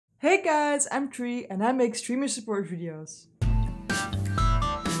Hey guys, I'm Trui and I make streamer support videos.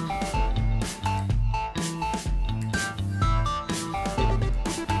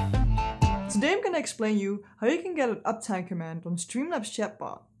 Today I'm gonna explain you how you can get an uptime command on Streamlabs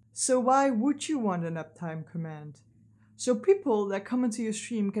Chatbot. So why would you want an uptime command? So people that come into your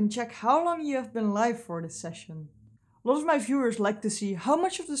stream can check how long you have been live for this session. A lot of my viewers like to see how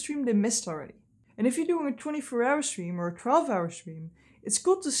much of the stream they missed already. And if you're doing a 24-hour stream or a 12-hour stream, it's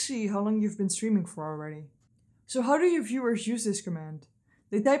good to see how long you've been streaming for already. So how do your viewers use this command?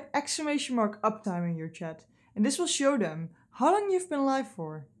 They type !uptime in your chat, and this will show them how long you've been live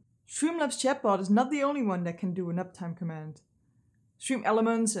for. Streamlabs Chatbot is not the only one that can do an uptime command. Stream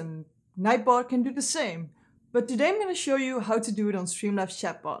and Nightbot can do the same, but today I'm going to show you how to do it on Streamlabs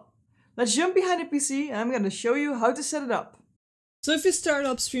Chatbot. Let's jump behind the PC and I'm going to show you how to set it up. So if you start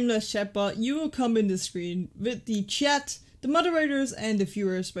up Streamlabs Chatbot, you will come in the screen with the chat, the moderators and the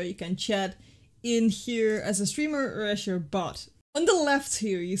viewers where you can chat in here as a streamer or as your bot. On the left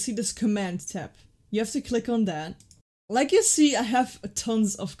here you see this command tab. You have to click on that. Like you see, I have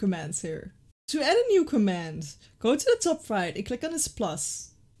tons of commands here. To add a new command, go to the top right and click on this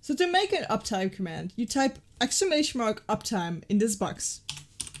plus. So to make an uptime command, you type !uptime in this box.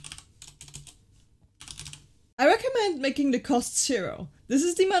 I recommend making the cost 0. This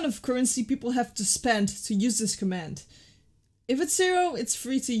is the amount of currency people have to spend to use this command. If it's 0, it's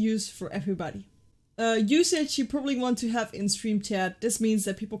free to use for everybody. Usage you probably want to have in stream chat. This means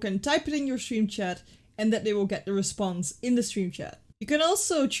that people can type it in your stream chat and that they will get the response in the stream chat. You can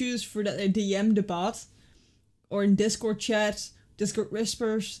also choose for that they DM the bot or in Discord chat, Discord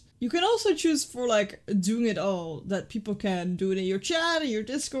whispers. You can also choose for like doing it all, that people can do it in your chat, in your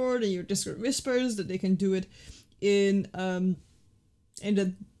Discord whispers, that they can do it in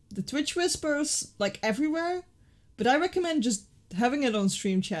the Twitch whispers, like everywhere. But I recommend just having it on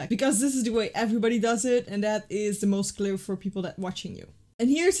stream chat because this is the way everybody does it and that is the most clear for people that watching you. And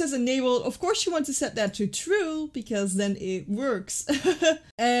here it says enabled. Of course you want to set that to true because then it works.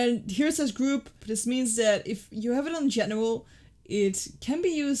 And here it says group. This means that if you have it on general, it can be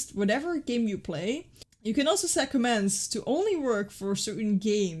used whatever game you play. You can also set commands to only work for certain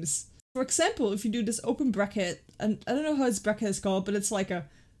games. For example, if you do this open bracket, and I don't know how this bracket is called, but it's like a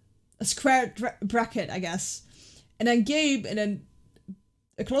square bracket, I guess. And then game, and then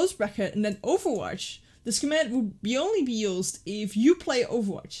a closed bracket, and then Overwatch. This command will only be used if you play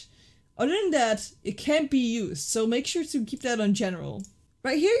Overwatch. Other than that, it can't be used, so make sure to keep that on general.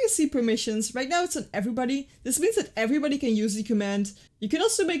 Right here you see permissions. Right now it's on everybody. This means that everybody can use the command. You can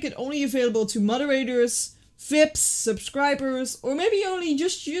also make it only available to moderators, VIPs, subscribers, or maybe only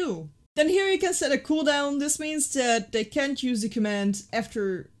just you. Then here you can set a cooldown. This means that they can't use the command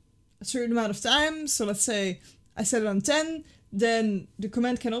after a certain amount of time. So let's say I set it on 10, then the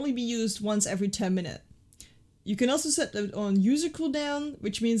command can only be used once every 10 minutes. You can also set it on user cooldown,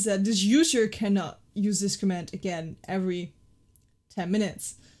 which means that this user cannot use this command again every 10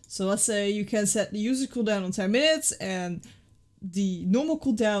 minutes. So let's say you can set the user cooldown on 10 minutes and the normal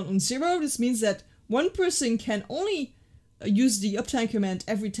cooldown on 0. This means that one person can only use the uptime command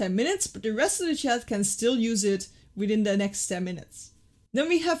every 10 minutes, but the rest of the chat can still use it within the next 10 minutes. Then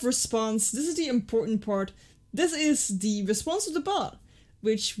we have response. This is the important part. This is the response of the bot,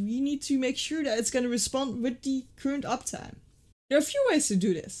 which we need to make sure that it's going to respond with the current uptime. There are a few ways to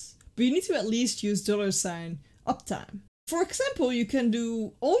do this, but you need to at least use $uptime. For example, you can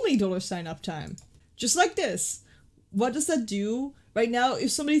do only $uptime, just like this. What does that do? Right now,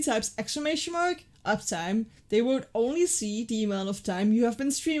 if somebody types !uptime, they would only see the amount of time you have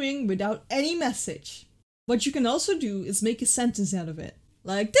been streaming without any message. What you can also do is make a sentence out of it.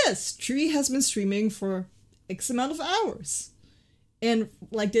 Like this, Trui has been streaming for X amount of hours. And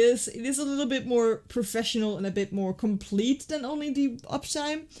like this, it is a little bit more professional and a bit more complete than only the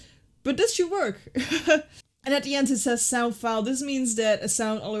uptime, but this should work. And at the end it says sound file. This means that a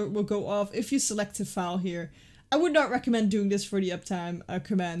sound alert will go off if you select a file here. I would not recommend doing this for the uptime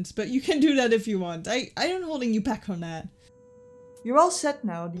command, but you can do that if you want. I am holding you back on that. You're all set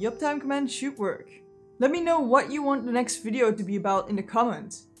now. The uptime command should work. Let me know what you want the next video to be about in the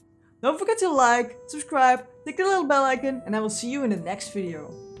comments. Don't forget to like, subscribe, click the little bell icon, and I will see you in the next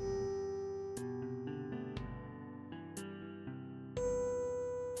video.